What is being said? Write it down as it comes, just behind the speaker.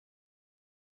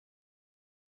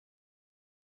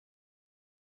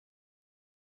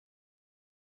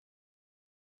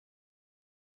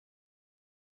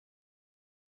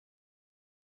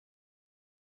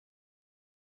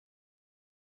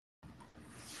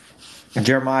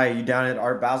Jeremiah, you down at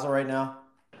Art Basel right now?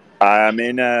 I'm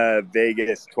in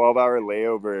Vegas, 12-hour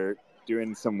layover,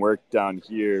 doing some work down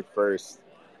here first,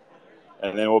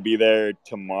 and then we'll be there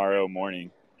tomorrow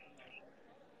morning.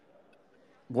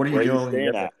 What are you Where are you doing when you staying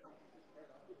get there? at?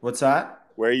 What's that?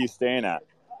 Where are you staying at?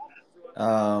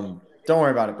 Don't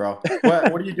worry about it, bro.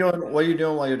 What are you doing? What are you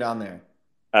doing while you're down there?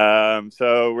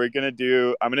 So I'm gonna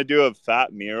do a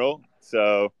fat mural.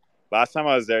 So last time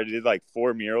I was there, I did like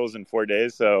 4 murals in 4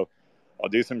 days. So I'll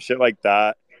do some shit like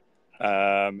that.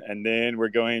 And then we're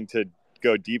going to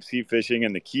go deep sea fishing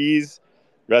in the Keys,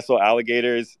 wrestle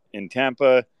alligators in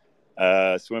Tampa,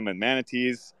 swim with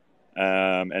manatees,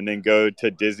 and then go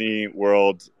to Disney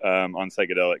World on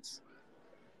psychedelics.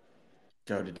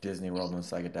 Go to Disney World on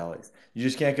psychedelics. You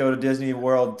just can't go to Disney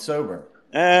World sober.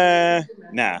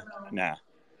 Nah, nah.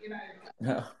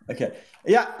 No. Okay.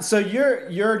 Yeah. So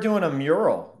you're doing a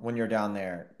mural when you're down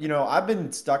there. I've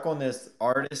been stuck on this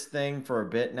artist thing for a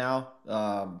bit now.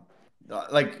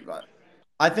 Like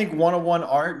I think one-on-one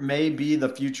art may be the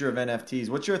future of NFTs.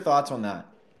 What's your thoughts on that?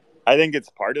 I think it's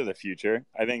part of the future.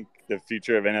 I think the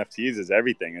future of NFTs is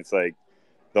everything. It's like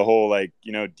the whole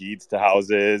deeds to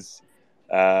houses,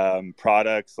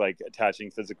 products like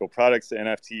attaching physical products to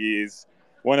NFTs,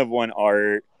 one of one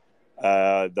art,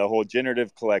 the whole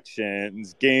generative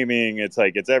collections, gaming. It's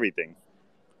everything.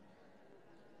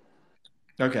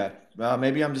 Okay.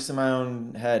 Maybe I'm just in my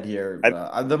own head here.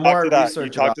 I The more talked I to that. You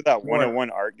research talked about to it, that the one on more. one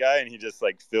art guy, and he just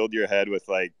like filled your head with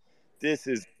like, this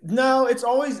is No, it's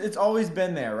always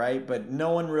been there, right? But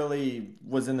no one really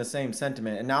was in the same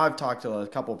sentiment. And now I've talked to a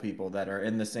couple people that are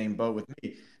in the same boat with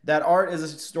me. That art is a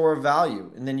store of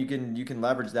value, and then you can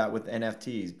leverage that with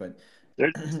NFTs. But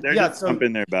they're yeah, just so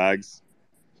pumping their bags.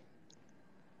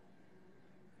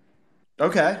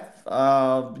 okay.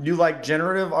 You like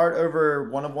generative art over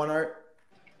one of one art?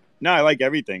 No, I like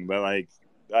everything, but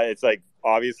it's like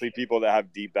obviously people that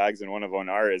have deep bags in one of one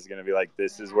art is going to be like,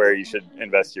 this is where you should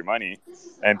invest your money,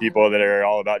 and people that are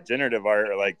all about generative art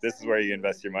are like, this is where you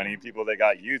invest your money. People that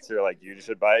got Utes are like, you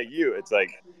should buy a Ute. It's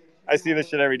like I see this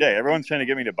shit every day. Everyone's trying to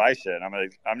get me to buy shit. I'm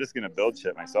like, I'm just going to build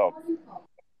shit myself.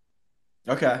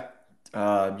 Okay.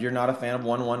 You're not a fan of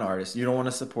one artists. You don't want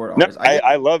to support No, artists. I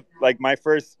I get. love like my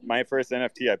first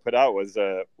NFT I put out was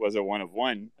a one of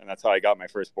one, and that's how I got my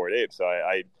first Bored Ape. So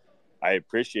I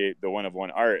appreciate the one of one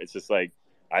art. It's just like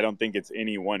I don't think it's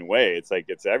any one way. It's like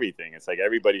it's everything. It's like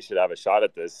everybody should have a shot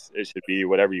at this. It should be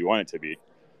whatever you want it to be.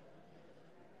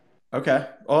 Okay.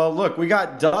 Well, look, we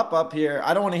got Dup up here.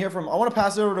 I don't want to hear from. I want to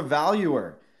pass it over to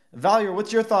Valuer. Valuer,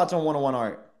 what's your thoughts on one-on-one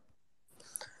art?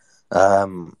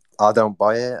 I don't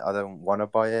buy it. I don't want to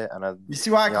buy it, and You see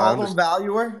why I I called him understand.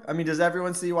 Valuer? I mean, does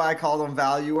everyone see why I called him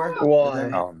Valuer? Why?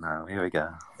 Oh no, here we go.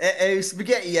 Oh,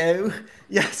 spaghetti, yo.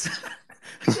 Yes.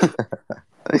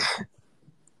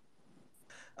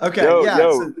 Okay. Yo, Yeah.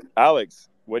 yo, So, Alex,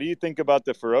 what do you think about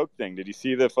the Farouk thing? Did you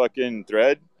see the fucking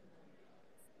thread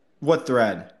what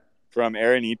thread? from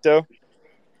Aranito?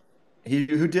 He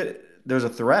who did? There's a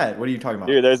thread. What are you talking about?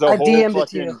 Dude, there's a I whole DM'd it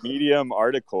to you. fucking Medium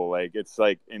article. Like it's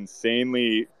like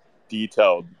insanely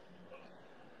detailed.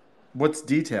 What's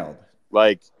detailed?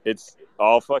 Like it's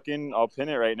all fucking. I'll pin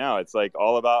it right now. It's like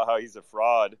all about how he's a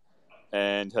fraud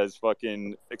and has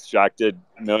fucking extracted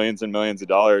millions and millions of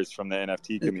dollars from the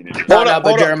NFT community. No, Hold no, up, but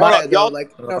hold up, hold Jeremiah up, though, y'all.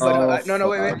 like no, but Oh no, no,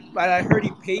 wait, wait. fuck. But I heard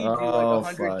he paid you like Oh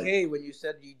fuck. 100K when you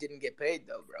said you didn't get paid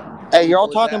though, bro. Hey, you're all What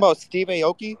was talking that? about Steve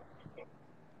Aoki?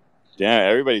 Damn,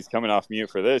 everybody's coming off mute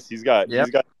for this. He's got Yep.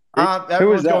 he's got Who is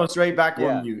Everyone's going that? straight back on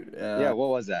Yeah. mute. Yeah, what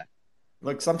was that?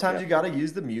 Look, sometimes yeah. you got to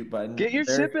use the mute button. Get your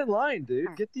ship in line,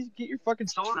 dude. Get your fucking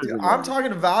stories in I'm line.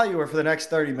 talking to Valuer for the next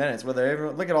 30 minutes. Whether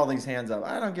everyone, look at all these hands up.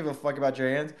 I don't give a fuck about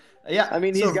your hands. Yeah. I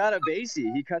mean, he's So got a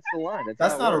basey. He cuts the line. That's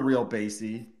that's how it not a works. real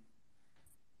basey.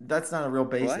 That's not a real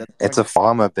basey. What? That's It's a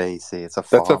farmer, basically. It's a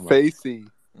That's a farmer. facey.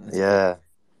 Yeah.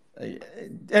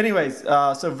 Anyways,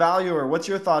 so Valuer, what's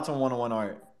your thoughts on one-on-one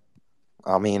art?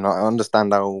 I mean, I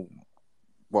understand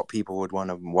what people would want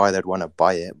to, why they'd want to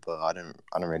buy it, but I don't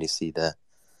really see the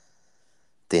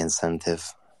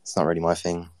incentive. It's not really my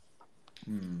thing.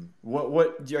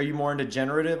 What are you more into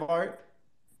generative art?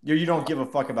 You don't give a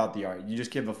fuck about the art. You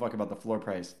just give a fuck about the floor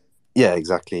price. Yeah,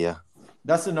 exactly. Yeah.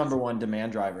 That's the number one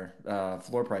demand driver,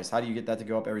 floor price. How do you get that to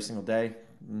go up every single day?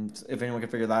 If anyone can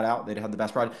figure that out, they'd have the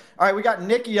best product. All right, we got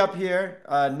Nikki up here.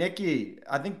 Nikki,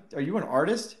 I think, are you an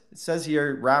artist? It says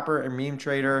here, rapper and meme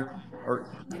trader. Or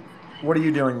what are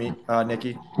you doing,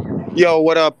 Nikki? Yo,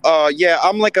 what up? Yeah,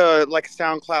 I'm like a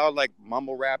SoundCloud like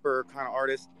mumble rapper kind of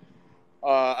artist.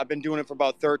 I've been doing it for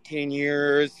about 13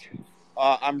 years.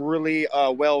 I'm really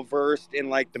well versed in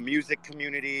like the music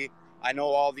community. I know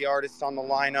all the artists on the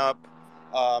lineup.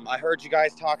 I heard you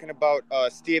guys talking about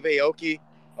Steve Aoki.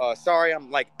 Sorry,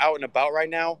 I'm like out and about right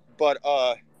now, but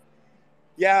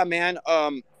yeah, man.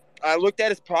 I looked at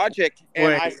his project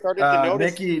and I started to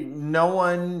notice. Nikki, no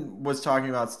one was talking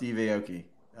about Steve Aoki.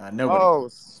 Nobody. Oh,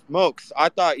 smokes! I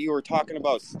thought you were talking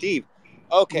about Steve.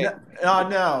 Okay.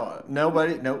 No,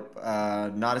 nobody. Nope.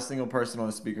 Not a single person on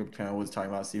the speaker panel was talking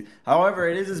about Steve. However,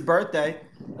 it is his birthday.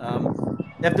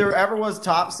 If there ever was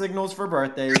top signals for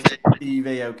birthdays, Steve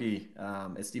Aoki.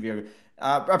 It's Steve Aoki.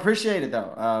 Appreciate it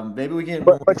though. Maybe we can.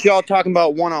 But y'all talking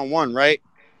about one-on-one, right?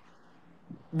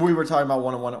 We were talking about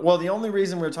one-on-one. Well, the only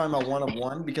reason we were talking about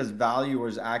one-on-one because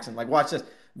Valuer's accent. Like, watch this.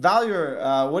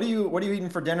 Valuer, what are you eating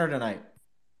for dinner tonight?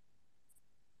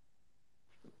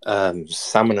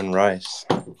 Salmon and rice.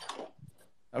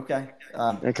 Okay.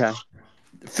 Okay.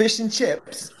 Fish and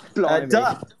chips.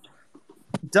 Dup.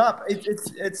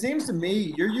 It seems to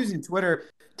me you're using Twitter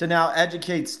to now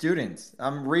educate students.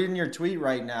 I'm reading your tweet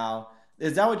right now.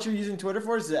 Is that what you're using Twitter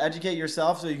for? Is to educate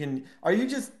yourself so you can? Are you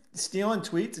just stealing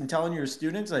tweets and telling your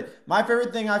students? Like, my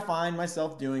favorite thing I find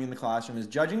myself doing in the classroom is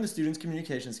judging the students'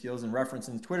 communication skills and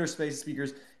referencing Twitter Space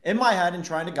speakers in my head and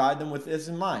trying to guide them with this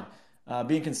in mind.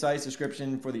 Being concise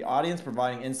description for the audience,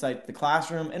 providing insight to the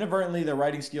classroom, inadvertently their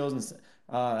writing skills and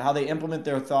how they implement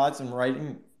their thoughts and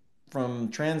writing from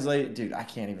translate. Dude, I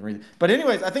can't even read it. But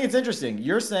anyways, I think it's interesting.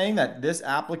 You're saying that this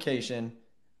application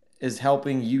is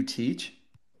helping you teach?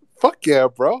 Fuck yeah,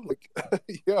 bro. Like,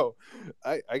 yo,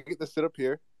 I get to sit up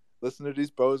here, listen to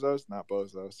these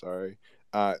sorry.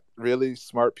 Really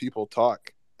smart people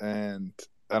talk. And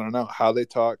I don't know how they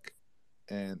talk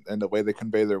and the way they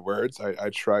convey their words. I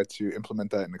try to implement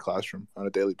that in the classroom on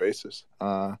a daily basis.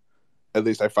 At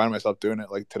least I find myself doing it.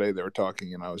 Like today they were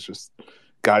talking and I was just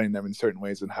guiding them in certain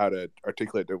ways on how to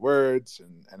articulate their words.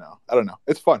 And I don't know.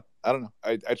 It's fun. I don't know.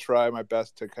 I try my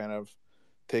best to kind of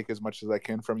take as much as I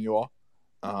can from you all.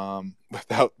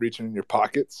 Without reaching in your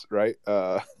pockets, right?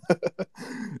 And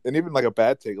even like a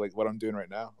bad take, like what I'm doing right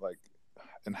now, like,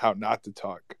 and how not to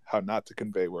talk, how not to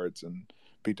convey words and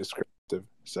be descriptive.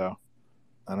 So,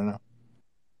 I don't know.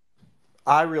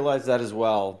 I realize that as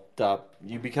well, Dup.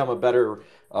 You become a better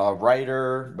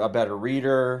writer, a better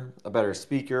reader, a better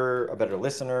speaker, a better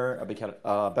listener,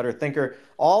 a better thinker.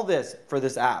 All this for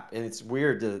this app, and it's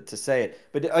weird to say it,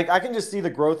 but like I can just see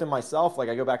the growth in myself. Like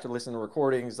I go back to listen to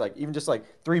recordings, like even just like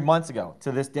 3 months ago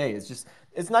to this day,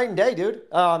 it's night and day, dude.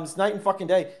 It's night and fucking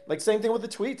day. Like same thing with the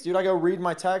tweets, dude. I go read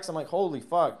my text, I'm like, holy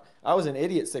fuck, I was an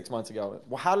idiot 6 months ago.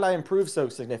 Well, how did I improve so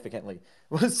significantly?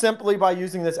 It was simply by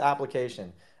using this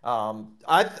application.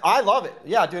 I love it.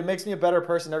 Yeah, dude, it makes me a better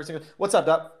person every single. What's up,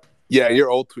 Dup? Yeah, your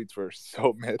old tweets were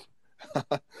so mid.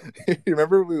 You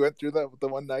remember we went through that the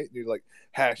one night and you're like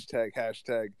hashtag,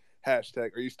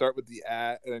 or you start with the @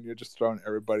 and then you're just throwing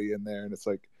everybody in there and it's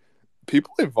like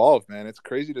people evolve, man. It's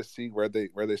crazy to see where they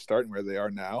start and where they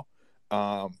are now.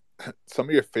 Some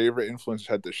of your favorite influencers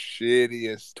had the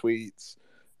shittiest tweets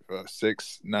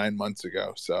 6-9 months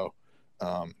ago. So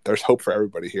there's hope for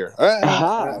everybody here.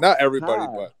 Not everybody,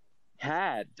 but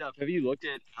Duff, have you looked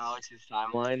at Alex's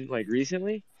timeline like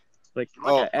recently? Like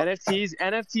look at NFTs.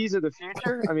 NFTs are the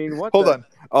future. I mean, what? Hold on.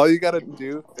 All you gotta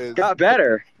do is got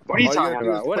better. What are you all you talking gotta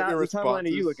do is about? What put your timeline are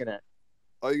you responses- looking at?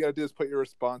 all you gotta do is put your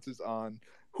responses on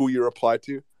who you reply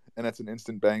to, and that's an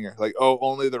instant banger. Like, oh,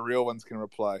 only the real ones can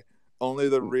reply. Only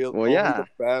the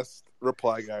best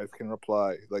reply guys can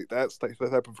reply. Like that's the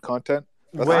type of content.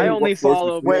 That's Wait, I what only forces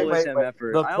follow people- Bullish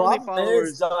MFers. The I only problem follow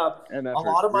is, a MFers,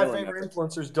 lot of my real favorite MFers.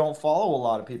 influencers don't follow a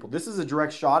lot of people. This is a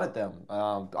direct shot at them.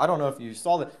 I don't know if you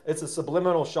saw that. It's a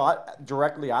subliminal shot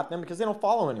directly at them because they don't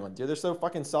follow anyone, dude. They're so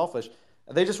fucking selfish.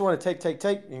 They just want to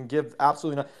take, and give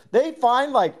absolutely nothing. They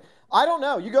find like, I don't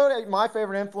know. You go to my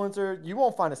favorite influencer, you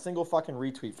won't find a single fucking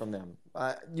retweet from them.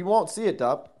 You won't see it,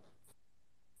 Dup.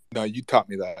 No, you taught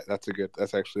me that.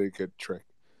 That's actually a good trick.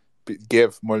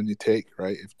 Give more than you take,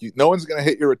 right? No one's gonna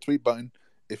hit your retweet button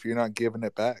if you're not giving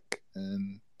it back.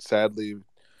 And sadly,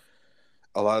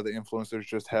 a lot of the influencers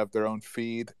just have their own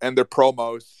feed and their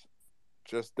promos,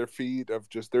 just their feed of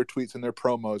just their tweets and their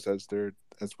promos as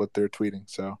what they're tweeting.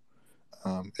 So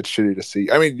it's shitty to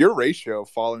see. I mean, your ratio of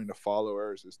following to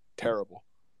followers is terrible.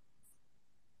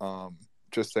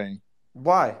 Just saying.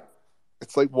 Why?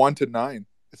 It's like 1 to 9.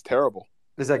 It's terrible.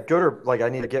 Is that good or like I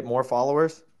need to get more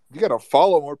followers? You gotta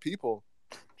follow more people,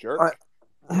 jerk.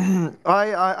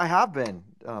 I have been.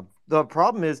 The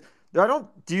problem is I don't.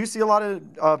 Do you see a lot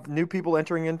of new people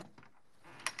entering in?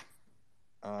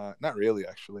 Not really,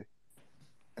 actually.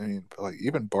 I mean, like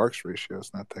even Bark's ratio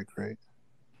is not that great.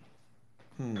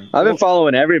 I've been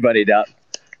following everybody, Dup.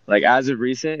 Like as of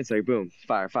recent, it's like boom,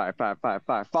 fire,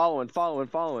 following.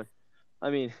 I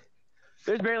mean,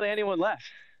 there's barely anyone left.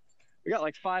 We got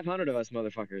like 500 of us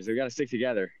motherfuckers. We got to stick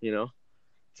together, you know?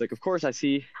 It's like, of course I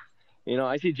see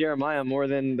Jeremiah more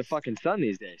than the fucking sun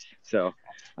these days. So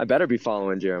I better be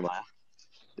following Jeremiah.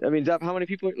 I mean, Duff, how many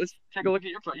people? Let's take a look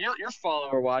at your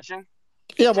follower watching.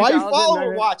 Yeah, why are you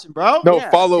following watching, bro? No, Yeah.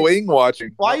 following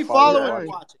watching. Why are not you following following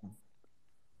watching. watching?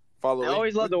 Following. I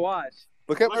always love to watch.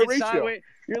 Look at my ratio. Sideways.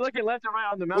 You're looking left and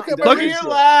right on the mountain. at my Look at ratio.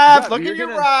 your left. Duff, Look you're at your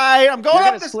gonna- right. I'm going you're up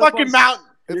gonna this slip fucking on- mountain.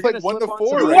 You're It's like gonna 1 to slip on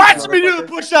 4 some right ice, Watch me do the motherfucker.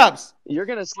 push-ups. You're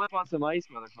gonna slip on some ice,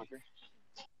 motherfucker.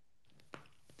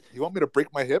 You want me to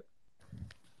break my hip?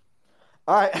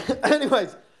 All right.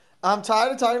 Anyways, I'm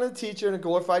tired of talking to the teacher and a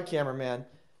glorified cameraman.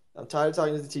 I'm tired of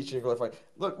talking to the teacher and a glorified.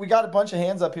 Look, we got a bunch of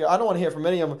hands up here. I don't want to hear from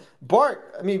any of them.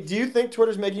 Bart, I mean, do you think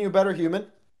Twitter's making you a better human?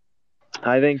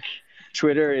 I think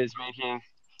Twitter is making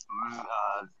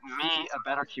me a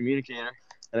better communicator,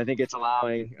 and I think it's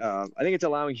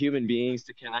allowing human beings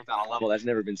to connect on a level that's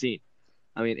never been seen.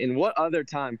 I mean, in what other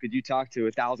time could you talk to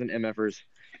 1,000 MFers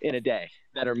in a day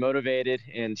that are motivated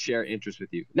and share interests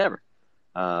with you? Never.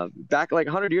 Back like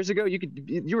 100 years ago,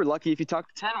 you were lucky if you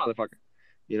talked to 10 motherfuckers.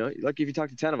 You know, lucky if you talk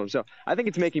to 10 of them. So I think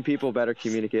it's making people better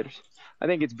communicators. I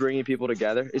think it's bringing people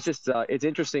together. It's just it's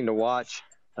interesting to watch.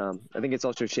 I think it's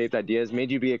also shaped ideas,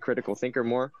 made you be a critical thinker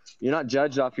more. You're not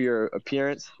judged off of your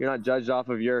appearance. You're not judged off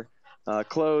of your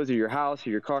clothes or your house or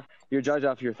your car. You're judged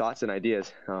off of your thoughts and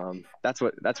ideas. That's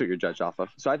what you're judged off of.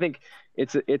 So I think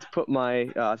it's put my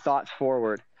thoughts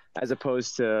forward as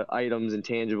opposed to items and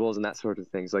tangibles and that sort of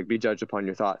things. Like, be judged upon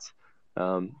your thoughts.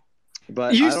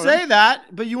 But You I don't say know.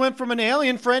 that, but you went from an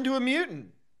alien friend to a mutant.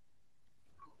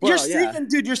 Well, You're yeah. seeking,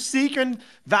 dude. You're seeking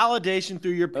validation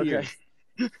through your peers.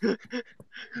 Okay.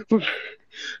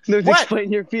 No, What?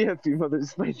 explain your PFP, mother.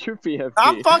 Explain your PFP.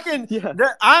 I'm fucking. Yeah.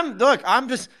 I'm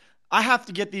just. I have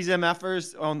to get these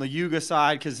MFers on the Yuga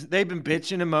side because they've been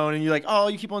bitching and moaning. You're like, oh,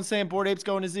 you keep on saying Bored Ape's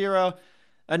going to 0,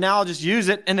 and now I'll just use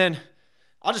it, and then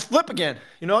I'll just flip again.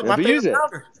 You know, Yeah, my but favorite use it.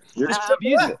 founder. You're Just gonna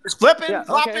abuse it. Just flipping, Yeah, okay,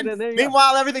 flopping. then there you go.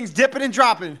 Meanwhile, everything's dipping and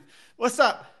dropping. What's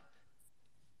up?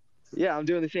 Yeah, I'm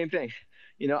doing the same thing.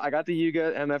 You know, I got the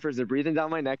Yuga MFers. They're breathing down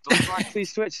my neck. Don't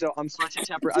please switch. So I'm switching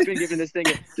temper. I've been giving this thing,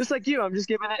 just like you, I'm just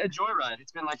giving it a joyride.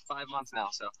 It's been like 5 months now.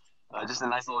 So just a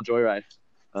nice little joyride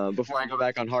before I go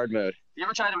back on hard mode. You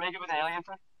ever tried to make it with an alien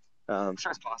friend? I'm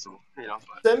sure it's possible. You know,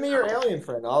 but Send me your alien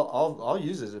friend. I'll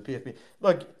use it as a PFP.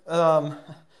 Look,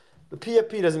 the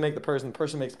PFP doesn't make the person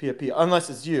makes PFP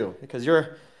unless it's you, because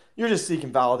you're just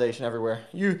seeking validation everywhere.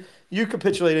 You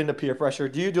capitulate into peer pressure.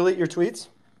 Do you delete your tweets?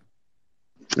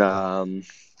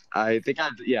 I think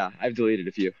I've deleted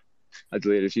a few.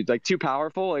 Like too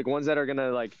powerful, like ones that are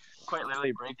gonna like quite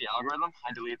literally break the algorithm.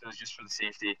 I delete those just for the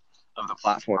safety of the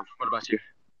platform. What about you?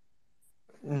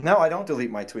 No, I don't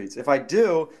delete my tweets. If I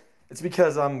do, it's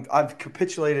because I've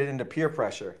capitulated into peer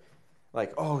pressure.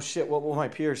 Like, oh shit, what will my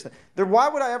peers think? Why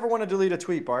would I ever want to delete a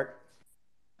tweet, Bart?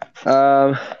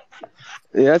 Yeah,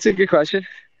 that's a good question.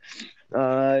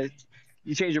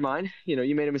 You change your mind. You know,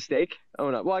 you made a mistake.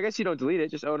 Own up. Well, I guess you don't delete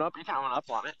it. Just own up. You can own up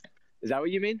on it. Is that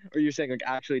what you mean? Or you're saying like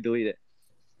actually delete it?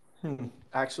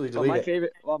 Actually Well, delete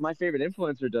it. my favorite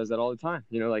influencer does that all the time.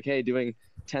 You know, like, hey, doing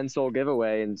 10 soul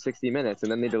giveaway in 60 minutes,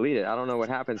 and then they delete it. I don't know what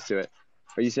happens to it.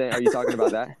 Are you talking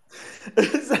about that?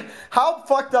 How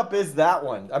fucked up is that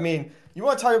one? I mean, you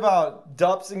want to talk about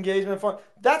Dup's engagement fund?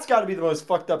 That's got to be the most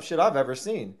fucked up shit I've ever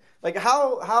seen. Like,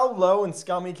 how low and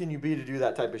scummy can you be to do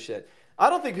that type of shit? I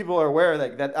don't think people are aware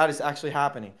that is actually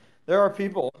happening. There are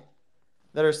people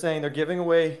that are saying they're giving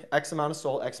away X amount of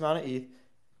soul, X amount of ETH,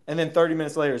 and then 30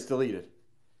 minutes later it's deleted.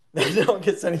 They don't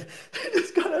get any. They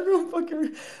just got everyone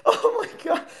fucking. Oh my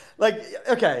god! Like,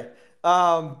 okay,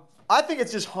 I think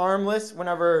it's just harmless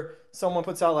whenever someone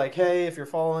puts out like, hey, if you're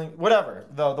following, whatever.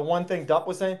 The one thing Dup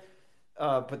was saying,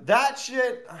 but that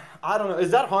shit, I don't know.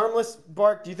 Is that harmless,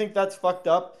 Bart? Do you think that's fucked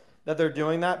up that they're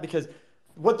doing that? Because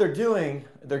what they're doing,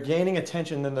 they're gaining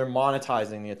attention, then they're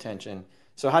monetizing the attention.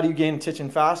 So how do you gain attention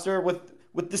faster?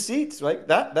 With deceits, right?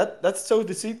 That's so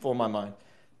deceitful in my mind.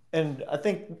 And I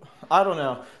think, I don't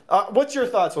know. What's your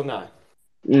thoughts on that?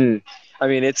 I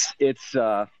mean, it's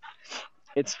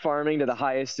farming to the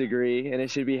highest degree, and it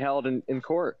should be held in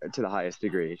court to the highest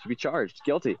degree. It should be charged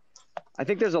guilty. I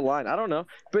think there's a line. I don't know,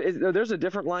 but there's a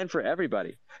different line for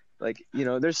everybody. Like, you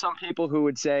know, there's some people who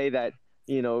would say that,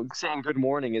 you know, saying good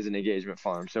morning is an engagement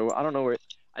farm. So I don't know where.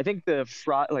 I think the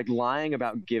fraud, like lying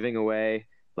about giving away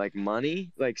like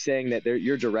money, like saying that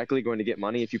you're directly going to get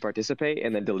money if you participate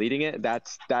and then deleting it, that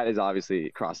is obviously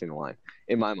crossing the line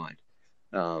in my mind.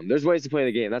 There's ways to play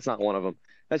the game. That's not one of them.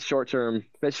 That's short-term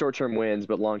wins,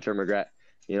 but long-term regret.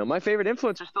 You know, my favorite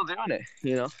influencers still doing it,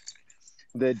 you know,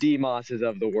 the D Mosses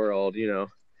of the world, you know,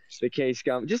 the K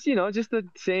Scum, just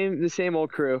the same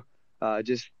old crew,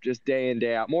 just day in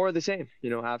day out, more of the same,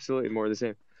 absolutely more of the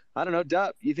same. I don't know,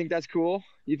 Dup, you think that's cool?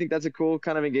 You think that's a cool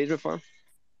kind of engagement form?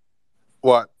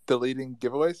 What, deleting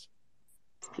giveaways?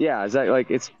 Yeah, is that like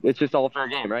it's just all fair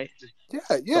game, right? Yeah.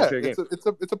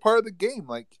 It's a part of the game.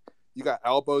 Like, you got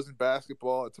elbows in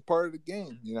basketball. It's a part of the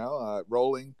game.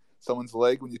 Rolling someone's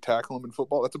leg when you tackle them in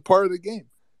football. That's a part of the game.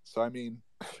 So I mean,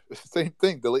 same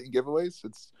thing. Deleting giveaways.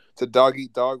 It's a dog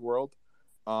eat dog world.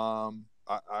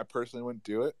 I personally wouldn't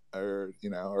do it, or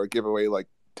give away like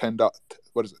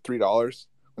 $3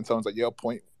 when someone's like, yo,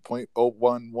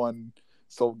 0.011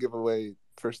 sold giveaway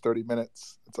first 30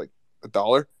 minutes. It's like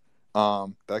 $1.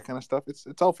 That kind of stuff.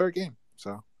 It's all fair game.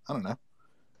 So I don't know.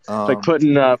 It's like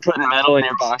putting metal in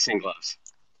your boxing gloves.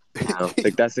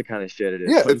 Like that's the kind of shit it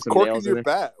is. Yeah, Putting it's some corking nails your in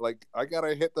there. bat. Like, I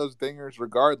gotta hit those dingers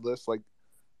regardless. Like,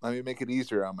 let me make it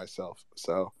easier on myself.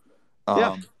 So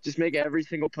Just make every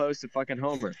single post a fucking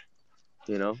homer.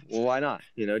 Well, why not?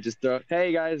 Just throw,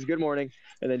 hey guys, good morning,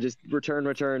 and then just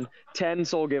return 10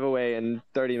 soul giveaway in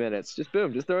 30 minutes. Just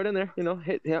boom, just throw it in there.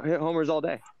 Hit homers all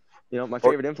day. My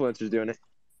favorite influencer's doing it.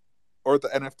 Or the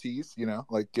NFTs,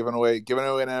 like giving away an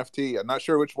NFT. I'm not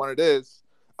sure which one it is.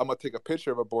 I'm gonna take a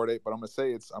picture of a Bored Ape, but I'm gonna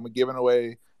say I'm giving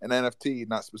away an NFT,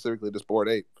 not specifically this Bored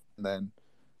Ape. And then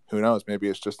who knows? Maybe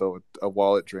it's just a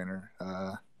wallet drainer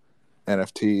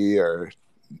NFT, or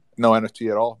no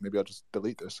NFT at all. Maybe I'll just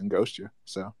delete this and ghost you.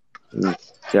 So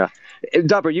yeah.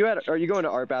 Dup, are you going to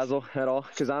Art Basel at all?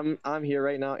 Because I'm here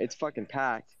right now. It's fucking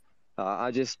packed.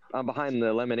 I'm behind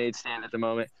the lemonade stand at the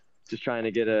moment, just trying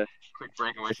to get a quick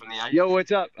break away from the yo.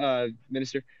 What's up,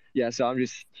 Minister? Yeah, so I'm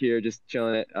just here, just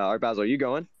chilling at Art Basel. Are you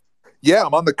going? Yeah,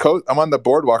 I'm on the coast. I'm on the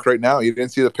boardwalk right now. You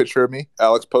didn't see the picture of me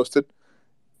Alex posted?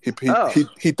 He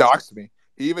doxed me.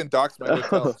 He even doxed my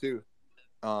hotel too.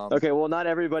 Okay, well, not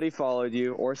everybody followed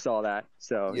you or saw that,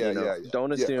 so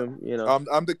don't assume.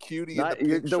 I'm the cutie.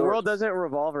 The world doesn't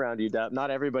revolve around you, Dup.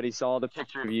 Not everybody saw the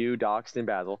picture of you doxed in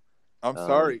Basel. I'm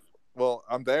sorry. Well,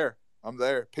 I'm there.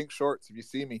 Pink shorts. If you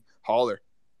see me, holler.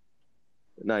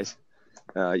 Nice.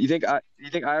 You think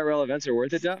IRL events are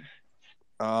worth it, Dup?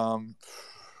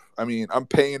 I mean, I'm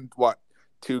paying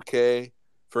 $2K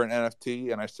for an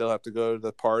NFT, and I still have to go to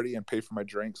the party and pay for my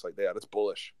drinks. Like, yeah, that's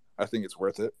bullish. I think it's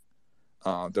worth it.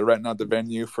 They're renting out the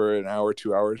venue for an hour,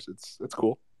 2 hours. It's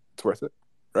cool. It's worth it,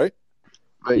 right?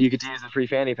 But you get to use the free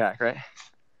fanny pack, right?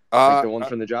 Like the one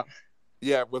from the drop.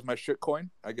 Yeah, with my shitcoin,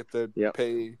 I get to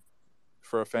pay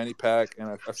for a fanny pack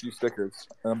and a few stickers.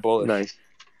 And I'm bullish. Nice.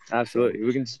 Absolutely.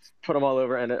 We can just put them all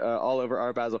over all over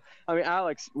Art Basel. I mean,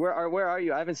 Alex, where are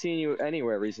you? I haven't seen you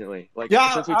anywhere recently.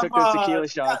 Since we took those tequila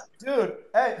shots. Yeah, dude,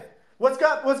 hey, what's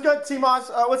good, T-Moss?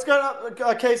 What's good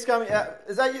up, K-Scum?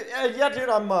 Is that you? Yeah, dude,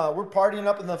 we're partying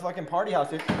up in the fucking party house,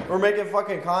 dude. We're making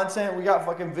fucking content. We got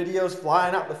fucking videos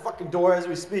flying out the fucking door as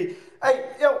we speak.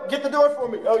 Hey, yo, get the door for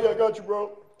me. Oh, yeah, got you,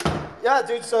 bro. Yeah,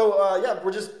 dude, so,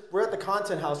 we're at the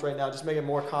content house right now, just making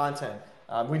more content.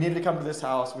 We needed to come to this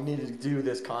house. We needed to do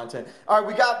this content. All right,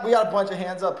 we got a bunch of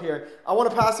hands up here. I want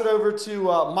to pass it over to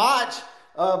Mach.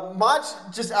 Mach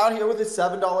just out here with his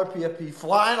 $7 PFP,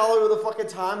 flying all over the fucking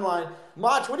timeline.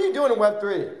 Mach, what are you doing in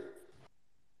Web3?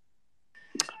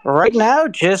 Right now,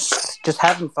 just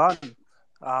having fun.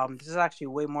 This is actually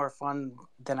way more fun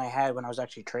than I had when I was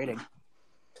actually trading.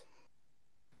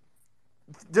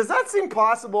 Does that seem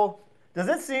possible? Does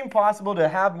it seem possible to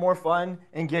have more fun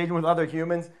engaging with other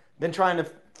humans than trying to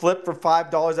flip for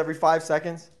 $5 every 5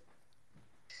 seconds?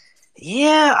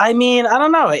 Yeah, I mean, I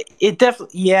don't know. It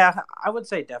definitely, yeah, I would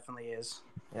say it definitely is.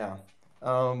 Yeah.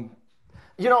 I'm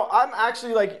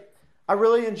actually I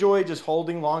really enjoy just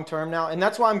holding long term now, and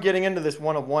that's why I'm getting into this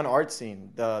one-of-one art scene,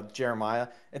 the Jeremiah.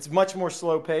 It's much more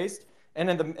slow paced, and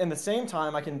in the same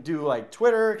time, I can do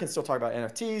Twitter, can still talk about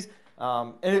NFTs,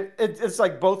 and it's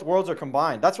like both worlds are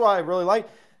combined. That's why I really like.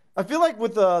 I feel like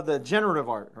with the generative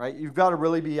art, right? You've got to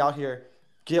really be out here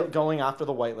going after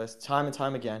the whitelist time and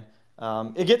time again.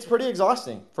 It gets pretty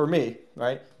exhausting for me,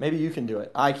 right? Maybe you can do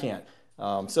it. I can't.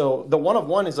 So the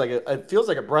one-of-one is it feels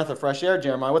like a breath of fresh air.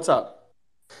 Jeremiah, what's up?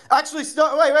 Actually,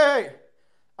 wait.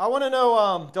 I want to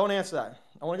know, don't answer that.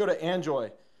 I want to go to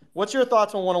Anjoy. What's your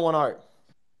thoughts on one-on-one art?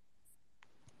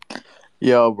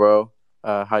 Yo, bro.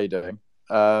 How you doing?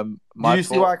 Did you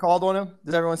see why I called on him?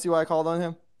 Did everyone see why I called on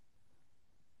him?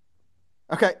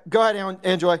 Okay, go ahead,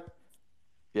 Anjoy.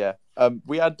 Yeah.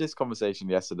 We had this conversation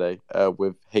yesterday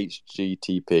with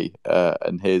HGTP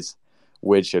and his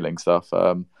weird shilling stuff.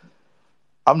 I'm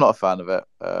not a fan of it.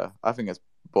 I think it's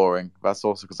boring. That's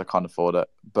also because I can't afford it.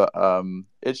 But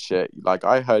it's shit.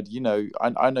 I heard,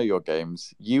 I know your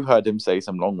games. You heard him say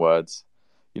some long words.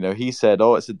 He said,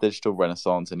 "Oh, it's a digital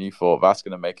renaissance," and you thought that's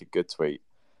going to make a good tweet.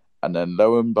 And then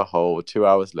lo and behold, 2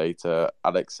 hours later,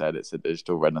 Alex said it's a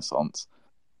digital renaissance,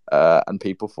 and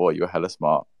people thought you were hella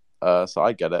smart. So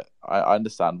I get it. I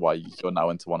understand why you're now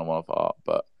into one-on-one of art,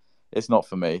 but it's not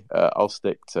for me. I'll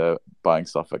stick to buying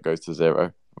stuff that goes to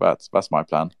zero. That's my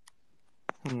plan.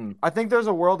 I think there's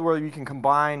a world where you can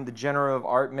combine the generative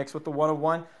art mixed with the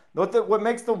one-of-one. What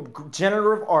makes the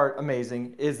generative art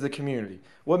amazing is the community.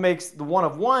 What makes the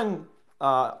one-of-one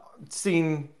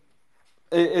scene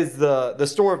is the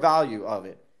store value of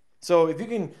it. So if you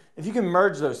can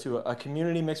merge those two, a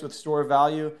community mixed with store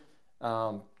value,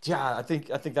 I think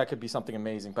that could be something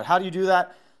amazing. But how do you do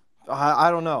that? I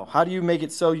don't know. How do you make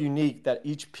it so unique that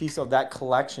each piece of that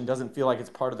collection doesn't feel like it's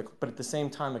part of but at the same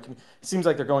time it seems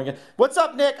like they're going in. What's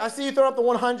up, Nick? I see you throwing up the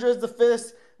 100s, the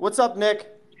fists. What's up, Nick?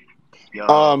 Yo.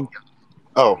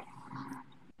 Oh.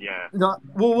 Yeah. No,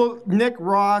 well, Nick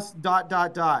Ross. ... Yep.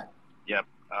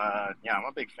 Yeah, I'm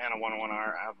a big fan of one-on-one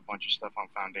art. I have a bunch of stuff on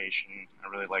Foundation. I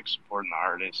really like supporting the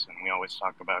artists, and we always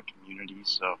talk about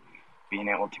communities. So being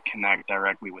able to connect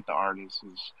directly with the artists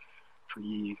is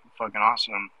pretty fucking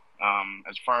awesome.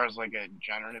 As far as like a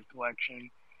generative collection,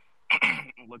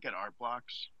 look at art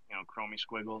blocks, Chromie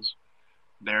Squiggles.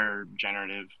 They're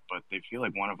generative, but they feel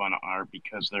like one-of-one art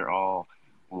because they're all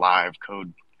live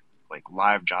code, like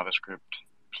live JavaScript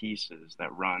pieces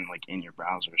that run like in your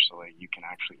browser, so like you can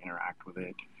actually interact with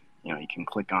it. You can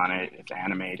click on it, it's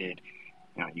animated.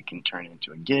 You can turn it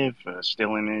into a GIF, a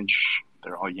still image.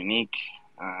 They're all unique,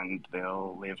 and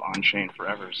they'll live on chain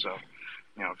forever. So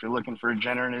if you're looking for a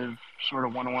generative sort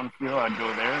of one-on-one feel, I'd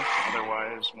go there.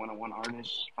 Otherwise, one-on-one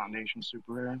artists, Foundation,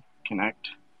 Super Rare, Connect,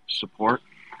 support.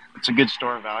 It's a good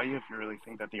store of value if you really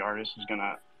think that the artist is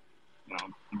gonna,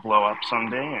 blow up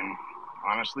someday. And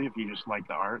honestly, if you just like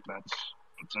the art, that's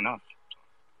enough.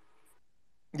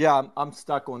 Yeah, I'm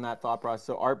stuck on that thought process.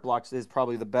 So Art Blocks is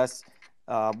probably the best.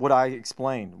 What I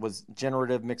explained was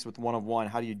generative mixed with one-of-one.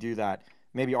 How do you do that?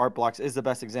 Maybe Art Blocks is the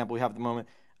best example we have at the moment.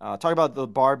 Talk about the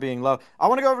bar being low. I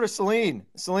want to go over to Celine.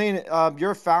 Celine,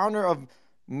 you're a founder of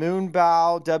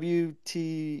Moonbow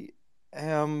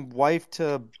WTM, wife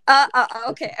to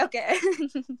Okay.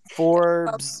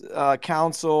 Forbes,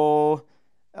 council,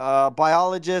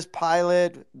 biologist,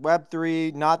 pilot,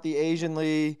 Web3, not the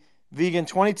Asianly, vegan,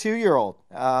 22-year-old.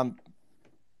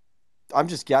 I'm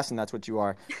just guessing that's what you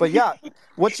are. But yeah,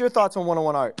 what's your thoughts on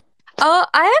one-on-one art?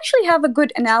 I actually have a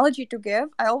good analogy to give.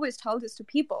 I always tell this to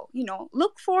people.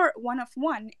 Look for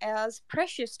one-of-one as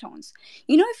precious stones.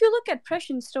 If you look at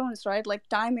precious stones, right, like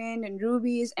diamond and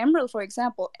rubies, emerald, for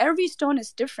example, every stone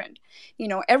is different.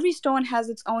 Every stone has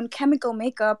its own chemical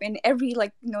makeup and every,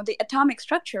 the atomic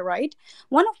structure, right?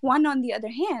 One-of-one, on the other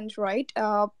hand, right,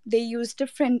 they use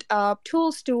different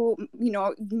tools to,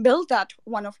 build that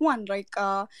one-of-one, like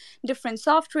different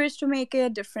softwares to make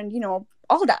it, different,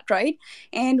 all that, right?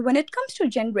 And when it comes to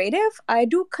generative, I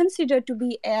do consider to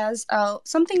be as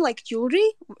something like jewelry,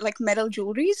 like metal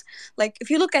jewelries. Like if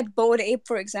you look at Bored Ape,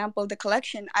 for example, the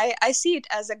collection, I see it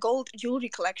as a gold jewelry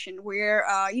collection where,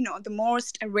 the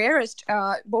most rarest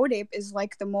Bored Ape is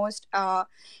like the most, the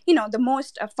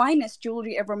most finest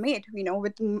jewelry ever made,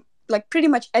 with like pretty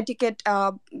much etiquette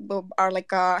are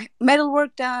like metal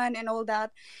work done and all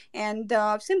that. And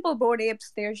simple Bored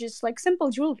Apes, they're just like simple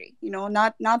jewelry,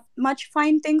 not much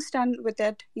fine things done with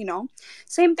it.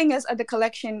 Same thing as the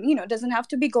collection, doesn't have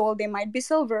to be gold, they might be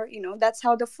silver. That's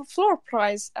how the floor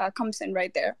price comes in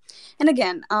right there. And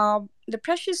again, the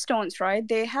precious stones, right,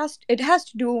 it has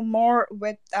to do more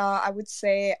with I would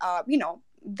say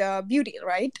the beauty,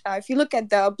 right? If you look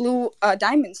at the blue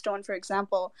diamond stone, for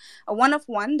example, a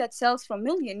one-of-one that sells for $1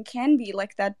 million can be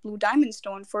like that blue diamond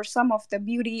stone for some of the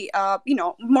beauty,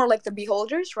 more like the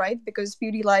beholders, right? Because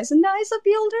beauty lies in the eyes of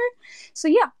beholder. So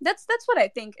yeah, that's what I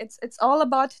think. It's all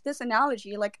about this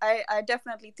analogy. Like I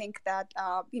definitely think that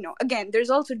again,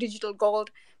 there's also digital gold.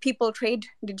 People trade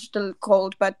digital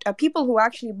gold, but people who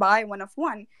actually buy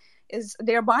one-of-one,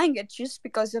 they're buying it just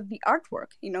because of the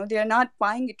artwork. They're not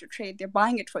buying it to trade, they're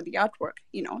buying it for the artwork.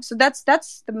 So that's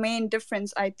the main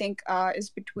difference, I think, is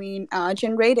between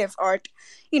generative art,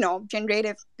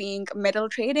 generative being metal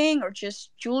trading or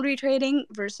just jewelry trading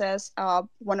versus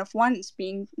one-of-ones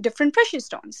being different precious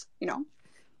stones.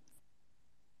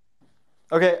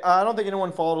 Okay, I don't think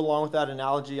anyone followed along with that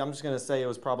analogy. I'm just going to say it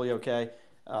was probably okay.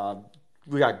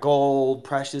 We got gold,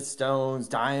 precious stones,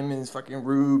 diamonds, fucking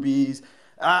rubies.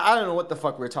 I don't know what the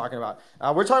fuck we're talking about.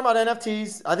 We're talking about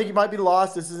NFTs. I think you might be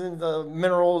lost. This isn't the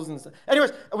minerals and stuff.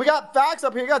 Anyways, we got Facts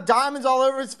up here. You got diamonds all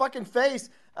over his fucking face.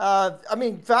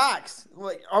 Facts.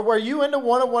 Like, are you into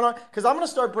one-on-one art? Because I'm going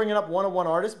to start bringing up one-on-one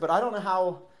artists, but I don't know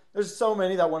how. There's so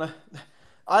many that want to.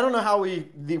 I don't know how we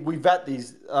vet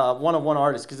these one-on-one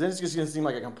artists, because then it's just going to seem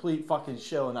like a complete fucking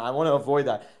show, and I want to avoid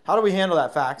that. How do we handle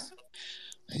that, Fax?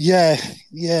 Yeah.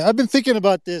 I've been thinking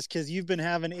about this because you've been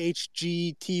having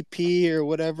HGTP or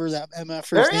whatever that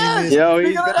MFer's name is. Yo,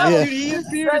 dude, he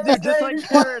appeared, dude, just like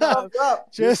Paradigm.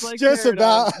 Just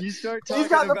about. You start talking He's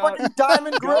got the about fucking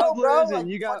diamond grill, bro. and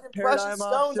you got fucking precious Paradigm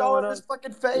stones all showing over up. his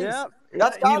fucking face. Yeah.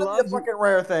 That's He gotta loves- be a fucking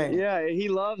rare thing. Yeah, he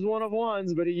loves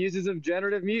one-of-ones, but he uses a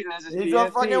generative mutant as his He's PFP.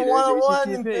 a fucking There's one-on-one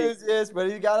HTTP. enthusiast, but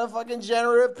he's got a fucking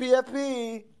generative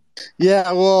PFP.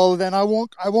 Yeah, well, then I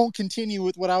won't continue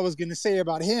with what I was going to say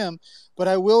about him, but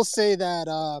I will say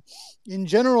that in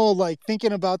general, like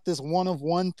thinking about this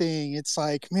one-of-one thing, it's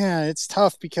like, man, it's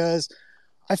tough because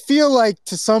I feel like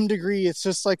to some degree it's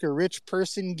just like a rich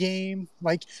person game.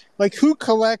 Like who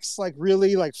collects like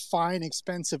really like fine,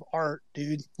 expensive art,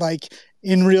 dude? Like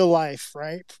in real life,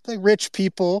 right? Like rich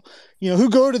people, who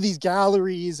go to these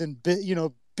galleries and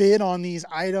bid on these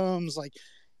items, like.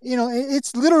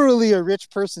 It's literally a rich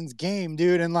person's game,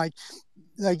 dude. And like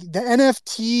the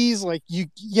NFTs, like you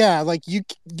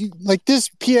like this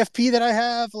PFP that I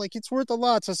have, like it's worth a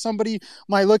lot. So somebody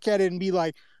might look at it and be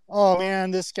like, oh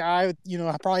man, this guy,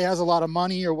 probably has a lot of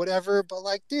money or whatever. But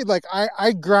like, dude, like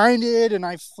I grinded and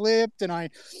I flipped and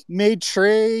I made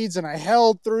trades and I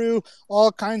held through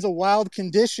all kinds of wild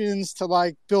conditions to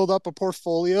like build up a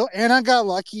portfolio. And I got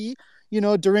lucky,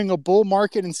 during a bull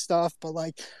market and stuff. But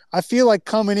like, I feel like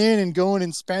coming in and going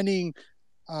and spending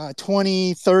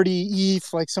 20, 30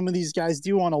 ETH, like some of these guys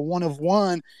do on a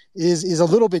one-of-one is a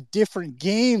little bit different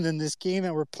game than this game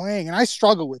that we're playing. And I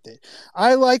struggle with it.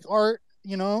 I like art,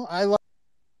 I like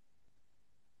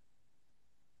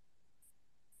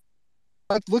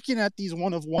looking at these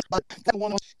one-of-one, but they're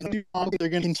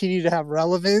going to continue to have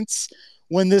relevance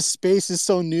when this space is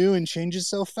so new and changes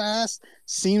so fast.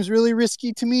 Seems really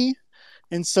risky to me.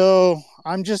 And so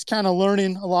I'm just kind of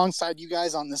learning alongside you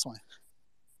guys on this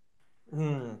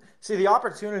one. See, the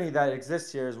opportunity that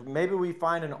exists here is maybe we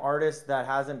find an artist that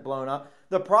hasn't blown up.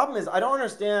 The problem is I don't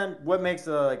understand what makes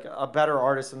a better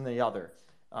artist than the other.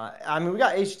 We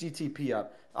got HGTP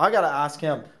up. I got to ask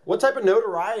him, what type of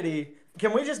notoriety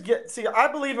can we just get? See,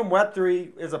 I believe in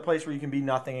Web3 is a place where you can be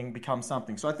nothing and become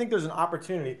something. So I think there's an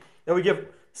opportunity that we give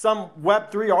some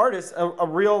Web3 artists a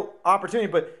real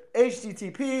opportunity. But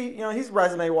HGTP, he's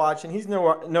resume watching, he's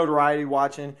notoriety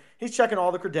watching, he's checking all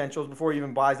the credentials before he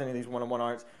even buys any of these one-on-one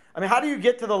arts. How do you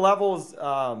get to the levels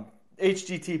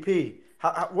HGTP?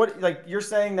 You're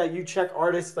saying that you check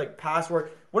artists like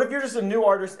password. What if you're just a new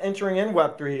artist entering in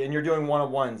Web3 and you're doing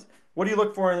one-on-ones? What do you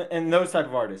look for in those type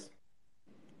of artists?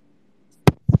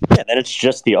 Yeah, that it's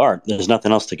just the art. There's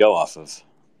nothing else to go off of.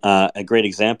 A great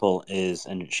example is,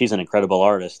 and she's an incredible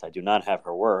artist, I do not have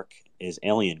her work, is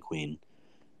Alien Queen.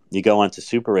 You go onto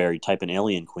Super Rare, you type in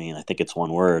Alien Queen, I think it's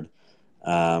one word.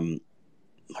 Her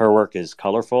work is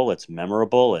colorful, it's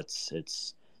memorable,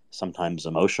 it's sometimes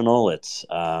emotional,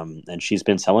 and she's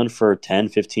been selling for 10,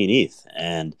 15 ETH.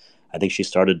 And I think she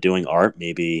started doing art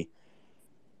maybe,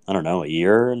 I don't know, a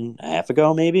year and a half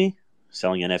ago maybe,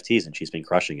 selling NFTs, and she's been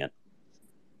crushing it.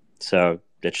 So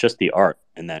it's just the art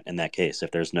in that case,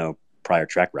 if there's no prior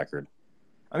track record.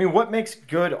 What makes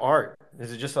good art?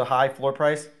 Is it just a high floor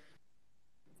price?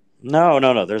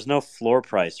 No. There's no floor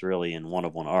price really in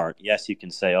one-of-one art. Yes, you can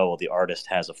say, oh, well, the artist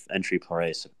has an entry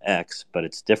price of X, but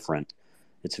it's different.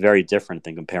 It's very different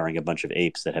than comparing a bunch of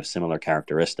apes that have similar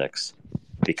characteristics,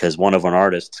 because one-of-one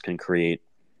artists can create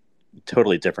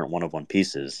totally different one-of-one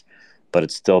pieces, but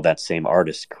it's still that same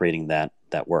artist creating that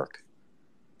work.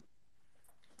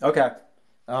 Okay.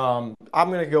 I'm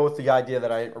going to go with the idea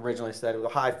that I originally said. A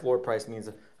high floor price means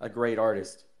a great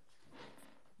artist.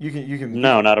 You can.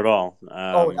 No, not at all.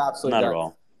 Absolutely not at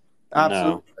all.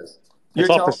 Absolutely. No. It's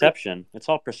all perception. It's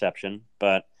all perception.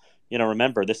 But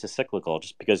remember, this is cyclical.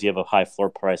 Just because you have a high floor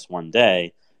price one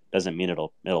day doesn't mean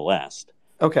it'll last.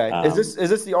 Okay. Is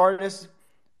this the artist?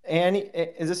 Annie,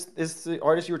 is this the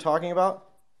artist you were talking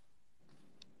about?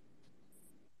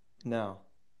 No.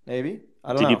 Maybe.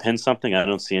 I don't know. Did you pin something? I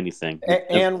don't see anything.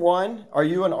 And one, are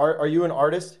you an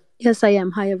artist? Yes, I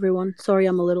am. Hi, everyone. Sorry,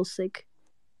 I'm a little sick.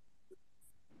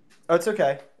 Oh, it's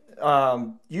okay.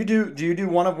 Do you do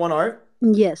one-of-one art?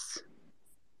 Yes.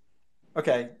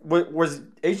 Okay. Was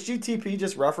HGTP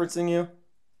just referencing you?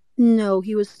 No,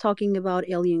 he was talking about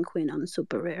Alien Queen on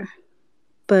Super Rare.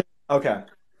 But okay.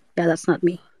 Yeah, that's not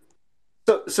me.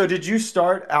 So did you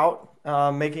start out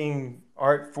making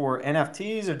art for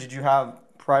NFTs, or did you have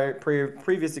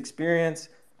previous experience?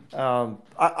 I'm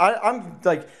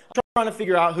like trying to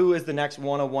figure out who is the next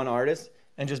one-of-one artist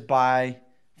and just buy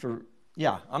for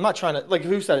Yeah, I'm not trying to like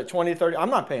who said it 20 to 30. I'm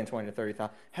not paying 20 to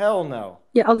 30,000. Hell no.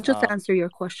 Yeah, I'll just answer your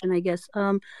question, I guess.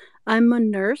 I'm a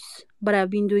nurse, but I've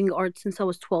been doing art since I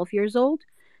was 12 years old.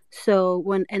 So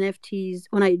when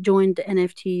I joined the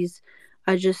NFTs,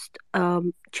 I just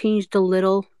changed a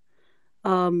little.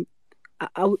 Um,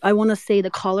 I want to say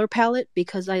the color palette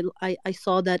because I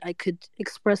saw that I could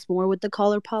express more with the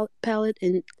color palette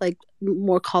and like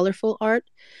more colorful art.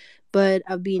 But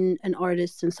I've been an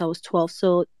artist since I was 12.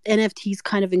 So NFTs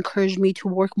kind of encouraged me to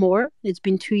work more. It's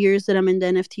been 2 years that I'm in the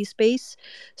NFT space.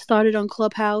 Started on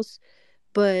Clubhouse,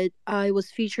 but I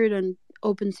was featured on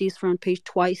OpenSea's front page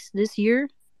twice this year,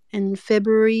 in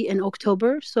February and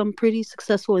October. So I'm pretty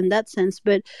successful in that sense.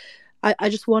 But I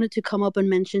just wanted to come up and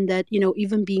mention that,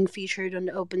 even being featured on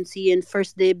the OpenSea and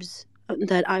First Dibs,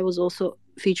 that I was also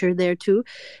featured there too,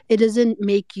 it doesn't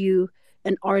make you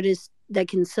an artist that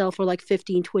can sell for like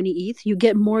 15, 20 ETH. You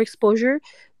get more exposure,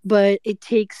 but it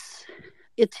takes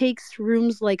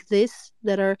rooms like this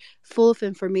that are full of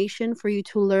information for you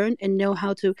to learn and know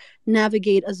how to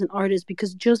navigate as an artist,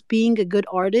 because just being a good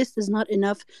artist is not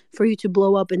enough for you to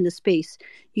blow up in the space.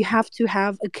 You have to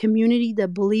have a community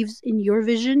that believes in your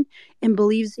vision and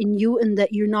believes in you, and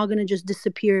that you're not going to just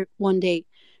disappear one day,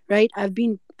 right? I've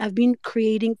been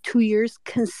creating 2 years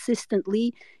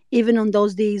consistently, even on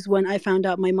those days when I found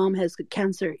out my mom has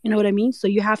cancer. You know what I mean? So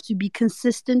you have to be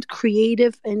consistent,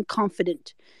 creative, and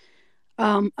confident.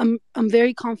 I'm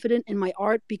very confident in my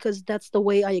art because that's the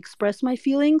way I express my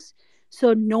feelings.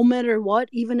 So no matter what,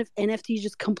 even if NFTs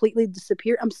just completely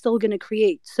disappear, I'm still gonna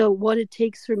create. So what it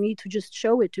takes for me to just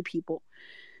show it to people.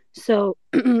 So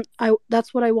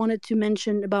that's what I wanted to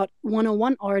mention about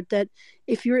one-on-one art. That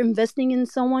if you're investing in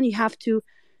someone, you have to.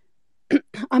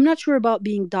 I'm not sure about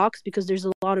being doxxed because there's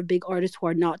a lot of big artists who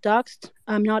are not doxxed.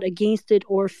 I'm not against it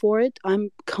or for it.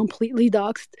 I'm completely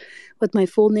doxxed with my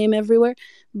full name everywhere.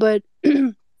 But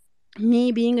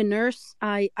me being a nurse,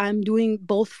 I'm doing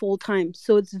both full time.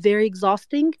 So it's very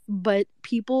exhausting. But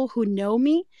people who know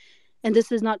me, and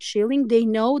this is not shilling, they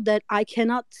know that I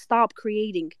cannot stop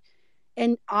creating.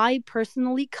 And I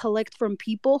personally collect from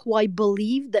people who I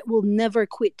believe that will never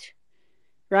quit,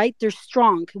 right? They're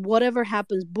strong. Whatever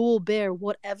happens, bull, bear,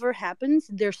 whatever happens,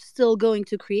 they're still going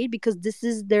to create because this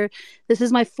is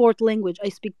my fourth language. I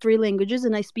speak three languages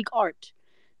and I speak art.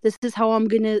 This is how I'm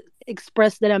going to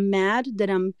express that I'm mad, that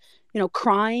I'm,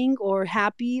 crying or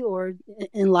happy or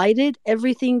enlightened.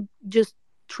 Everything just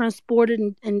transported,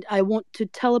 and I want to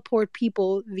teleport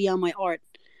people via my art.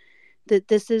 That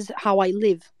this is how I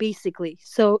live, basically.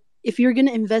 So if you're going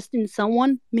to invest in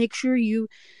someone, make sure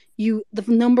the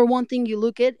number one thing you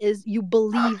look at is you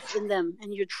believe in them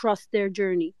and you trust their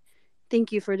journey.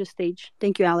 Thank you for the stage.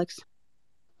 Thank you, Alex.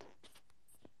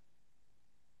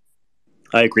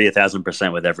 I agree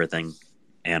 1,000% with everything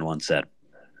Ann once said.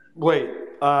 Wait,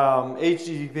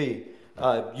 HGTP,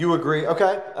 you agree?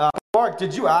 Okay. Mark,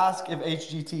 did you ask if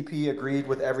HGTP agreed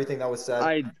with everything that was said?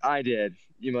 I did.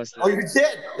 You must have. Oh, you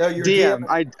did? Oh, you're DM. DM.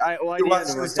 I He DM'd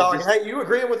him. was talking. Hey, you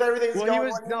agreeing with everything that's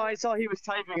going on? No, I saw he was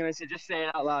typing, and I said, just say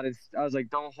it out loud. I was like,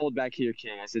 don't hold back here,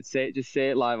 King. I said, just say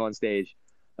it live on stage,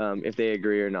 if they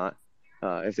agree or not,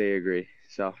 if they agree.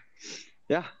 So,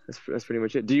 yeah, that's pretty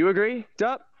much it. Do you agree,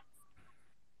 Dup?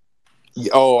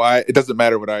 It doesn't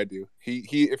matter what I do. He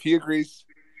if he agrees,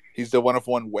 he's the one of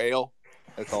one whale.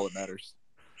 That's all that matters.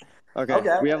 Okay.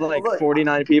 We have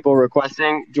 49 people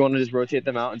requesting. Do you want to just rotate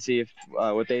them out and see if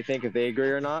what they think, if they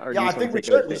agree or not? Or yeah, I think we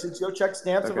should. We should go check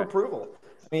stamps of approval.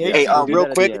 I mean, hey, real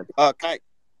quick,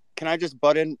 can I just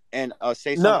butt in and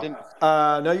say something?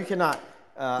 No, you cannot.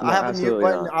 I have a mute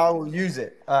button. I will use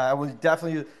it. I will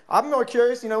definitely use it. I'm more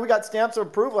curious. We got stamps of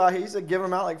approval out here. You said give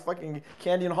them out like fucking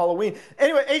candy on Halloween.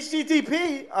 Anyway,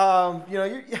 HTTP,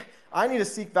 I need to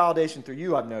seek validation through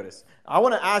you, I've noticed. I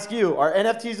want to ask you, are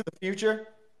NFTs of the future?